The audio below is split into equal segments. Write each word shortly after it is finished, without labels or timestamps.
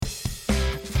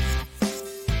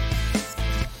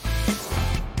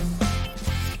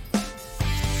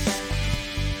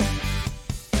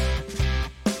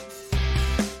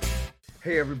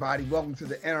Hey everybody, welcome to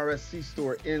the NRS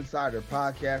C-Store Insider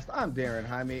Podcast. I'm Darren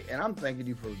Jaime, and I'm thanking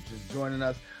you for just joining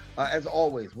us. As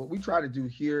always, what we try to do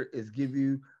here is give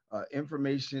you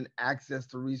information, access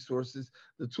to resources,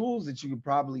 the tools that you can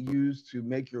probably use to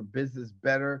make your business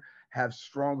better, have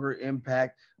stronger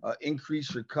impact,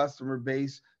 increase your customer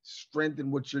base,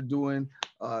 strengthen what you're doing,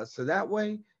 so that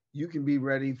way you can be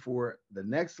ready for the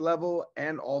next level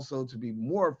and also to be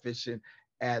more efficient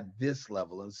at this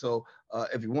level. And so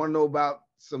if you want to know about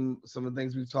some of the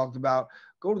things we've talked about,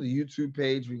 go to the YouTube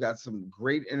page. We got some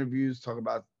great interviews talking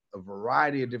about a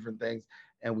variety of different things,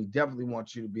 and we definitely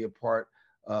want you to be a part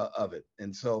of it.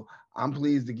 And so I'm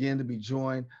pleased again to be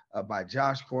joined by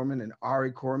Josh Corman and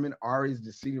Ari Corman. Ari is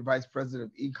the Senior Vice President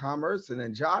of E-commerce, and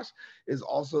then Josh is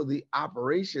also the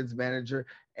Operations Manager.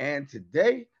 And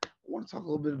today I want to talk a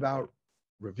little bit about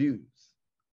reviews.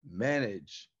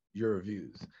 Manage your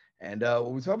reviews. And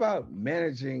when we talk about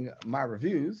managing my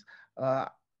reviews,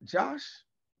 Josh,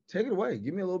 take it away.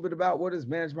 Give me a little bit about what is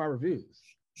Manage My Reviews.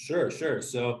 Sure.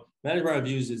 So Manage My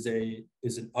Reviews is an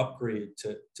upgrade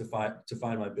to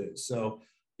FindMyBiz. So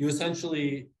you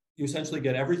essentially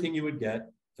get everything you would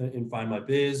get in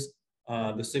FindMyBiz,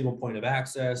 the single point of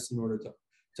access in order to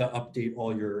update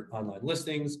all your online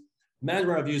listings. Manage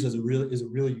My Reviews is a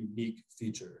really unique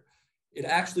feature. It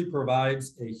actually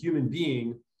provides a human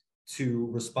being to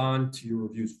respond to your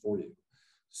reviews for you.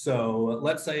 So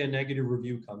let's say a negative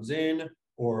review comes in,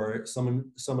 or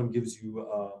someone gives you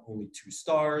only 2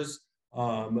 stars.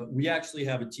 We actually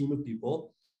have a team of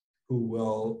people who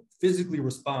will physically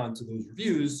respond to those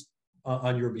reviews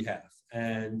on your behalf.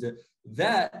 And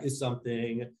that is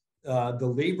something,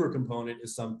 the labor component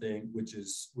is something which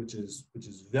is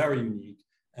very unique.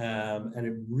 And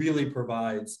it really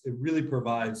provides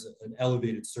an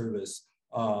elevated service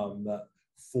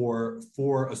for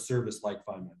a service like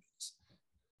FindMyBiz.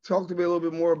 Talk to me a little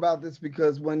bit more about this,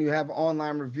 because when you have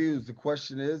online reviews, the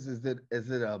question is it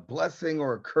a blessing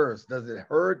or a curse? Does it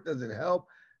hurt? Does it help?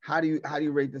 How do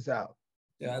you rate this out?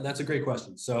 Yeah, that's a great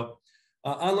question. So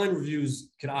online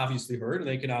reviews can obviously hurt and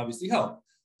they can obviously help.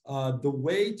 The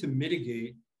way to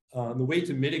mitigate those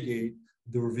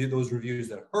reviews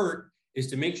that hurt is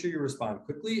to make sure you respond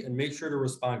quickly and make sure to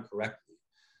respond correctly.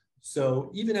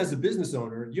 So even as a business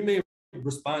owner, you may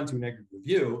respond to a negative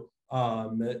review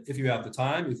if you have the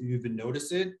time, if you even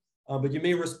notice it, but you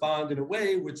may respond in a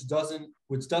way which doesn't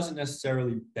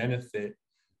necessarily benefit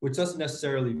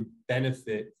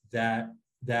that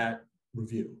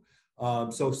review.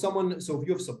 So if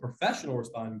you have some professional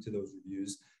responding to those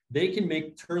reviews, they can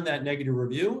turn that negative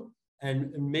review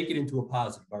and make it into a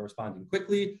positive by responding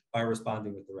quickly, by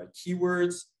responding with the right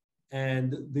keywords.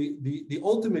 And the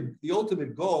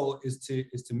ultimate goal is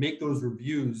to make those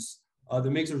reviews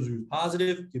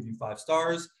positive, give you 5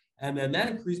 stars, and then that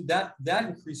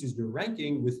increases your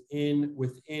ranking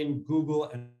within Google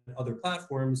and other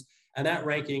platforms. And that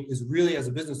ranking is really, as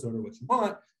a business owner, what you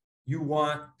want. You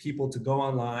want people to go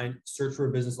online, search for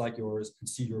a business like yours, and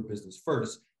see your business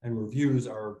first. And reviews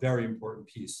are a very important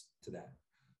piece to that.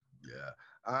 Yeah,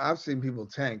 I've seen people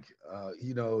tank.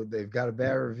 They've got a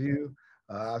bad review.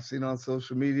 I've seen on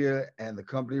social media, and the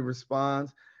company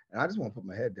responds, and I just want to put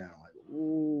my head down, like,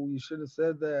 "Ooh, you should have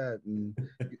said that." And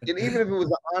even if it was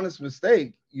an honest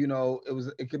mistake,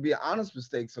 it could be an honest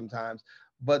mistake sometimes.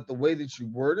 But the way that you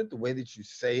word it, the way that you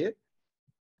say it,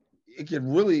 it could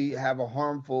really have a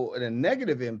harmful and a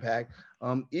negative impact.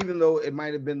 Even though it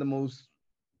might have been the most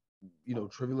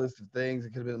trivialist of things, it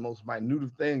could have been the most minute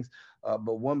of things,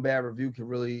 but one bad review can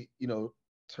really,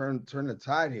 turn the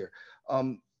tide here.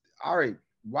 All right,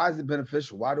 why is it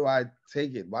beneficial? Why do I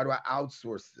take it? Why do I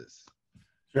outsource this?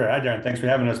 Sure. Hi, Darren. Thanks for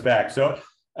having us back. So,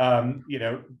 to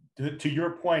your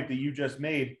point that you just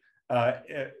made,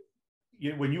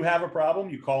 when you have a problem,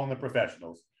 you call in the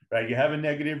professionals, right? You have a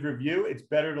negative review. It's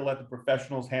better to let the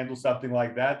professionals handle something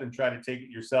like that than try to take it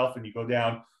yourself and you go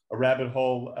down a rabbit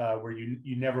hole where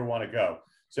you never want to go.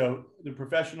 So the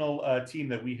professional team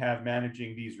that we have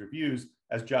managing these reviews,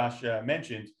 as Josh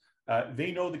mentioned,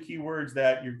 they know the keywords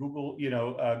that your Google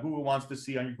wants to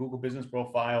see on your Google business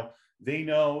profile. They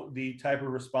know the type of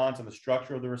response and the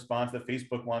structure of the response that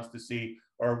Facebook wants to see,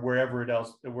 or wherever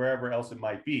else it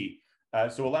might be.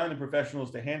 So allowing the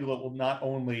professionals to handle it will not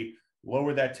only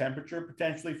lower that temperature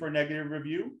potentially for a negative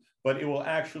review, but it will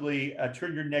actually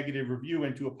turn your negative review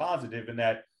into a positive, in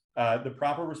that the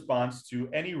proper response to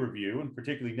any review, and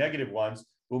particularly negative ones,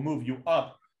 will move you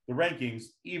up the rankings,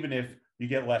 even if you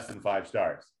get less than 5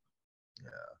 stars. Yeah.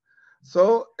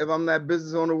 So if I'm that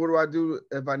business owner, what do I do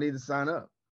if I need to sign up?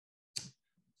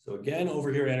 So again,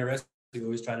 over here at NRS, we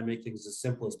always try to make things as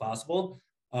simple as possible.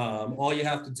 All you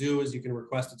have to do is you can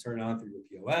request to turn on through your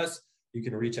POS. You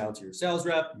can reach out to your sales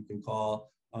rep. You can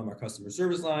call our customer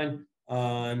service line.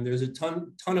 There's a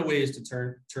ton of ways to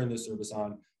turn this service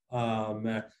on.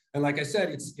 And like I said,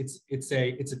 it's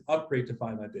an upgrade to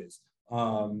FindMyBiz.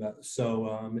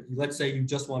 Let's say you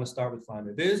just want to start with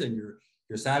FindMyBiz and you're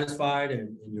satisfied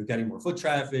and you're getting more foot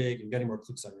traffic and getting more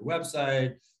clicks on your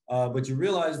website, but you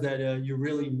realize that you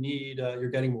really need, you're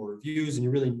getting more reviews and you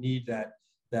really need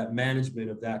that management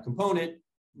of that component.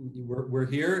 We're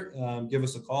here. Give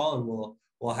us a call and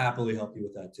we'll happily help you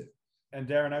with that too. And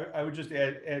Darren, I would just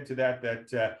add to that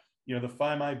the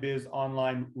FindMyBiz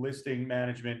online listing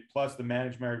management plus the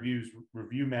Manage My Reviews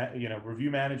review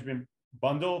management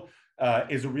bundle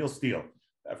is a real steal.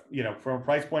 From a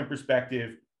price point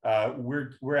perspective,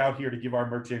 we're out here to give our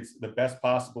merchants the best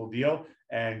possible deal.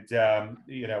 And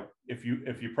if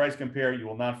you price compare, you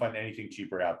will not find anything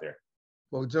cheaper out there.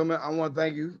 Well, gentlemen, I want to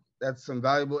thank you. That's some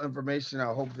valuable information.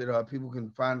 I hope that people can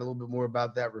find a little bit more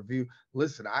about that review.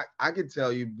 Listen, I can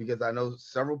tell you because I know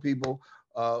several people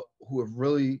who have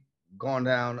really gone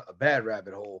down a bad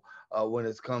rabbit hole when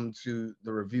it's come to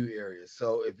the review area.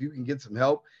 So if you can get some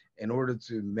help in order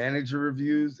to manage your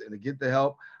reviews and to get the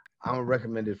help, I'm gonna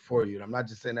recommend it for you. And I'm not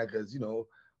just saying that because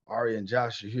Ari and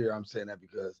Josh are here. I'm saying that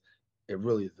because it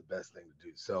really is the best thing to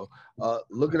do. So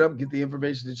look it up, get the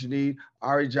information that you need.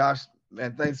 Ari, Josh,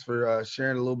 man, thanks for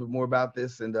sharing a little bit more about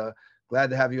this, and glad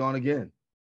to have you on again.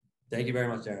 Thank you very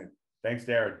much, Darren. Thanks,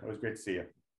 Darren. It was great to see you.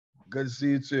 Good to see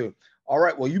you too. All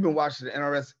right. Well, you've been watching the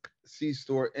NRS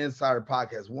C-Store Insider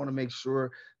Podcast. We want to make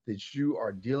sure that you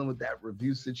are dealing with that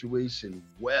review situation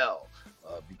well,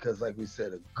 because like we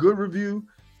said, a good review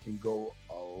can go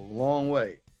a long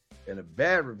way, and a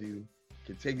bad review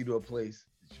can take you to a place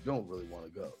that you don't really want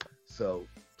to go. So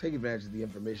take advantage of the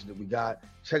information that we got.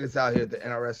 Check us out here at the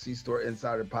NRS C-Store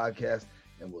Insider Podcast,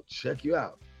 and we'll check you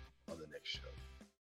out on the next show.